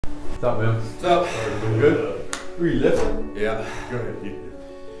What's up, man? What's up? Good? Were you lifting? Yeah. Go ahead.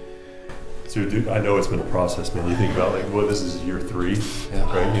 So, dude, I know it's been a process, man. You think about like, well, this is year 3,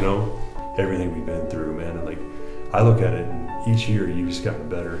 right? You know, everything we've been through, man. And like, I look at it, and each year you've just gotten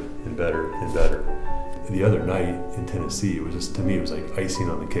better and better and better. The other night in Tennessee, it was just, to me, it was like icing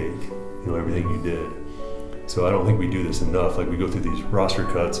on the cake. You know, everything you did. So I don't think we do this enough. Like, we go through these roster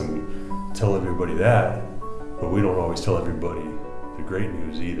cuts and we tell everybody that, but we don't always tell everybody the great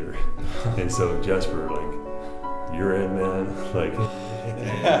news either. And so Jesper, like, you're in, man. Like,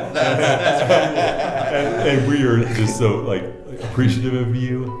 and we are just so like appreciative of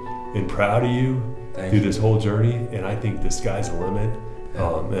you and proud of you through this whole journey. And I think the sky's the limit.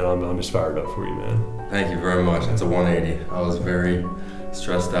 And I'm just fired up for you, man. Thank you very much. It's a 180. I was very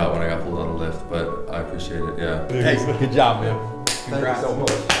stressed out when I got pulled out of the lift, but I appreciate it. Yeah. Hey, good job, man. Congrats. Thank you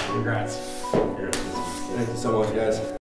so much. Congrats. Thank you so much, guys.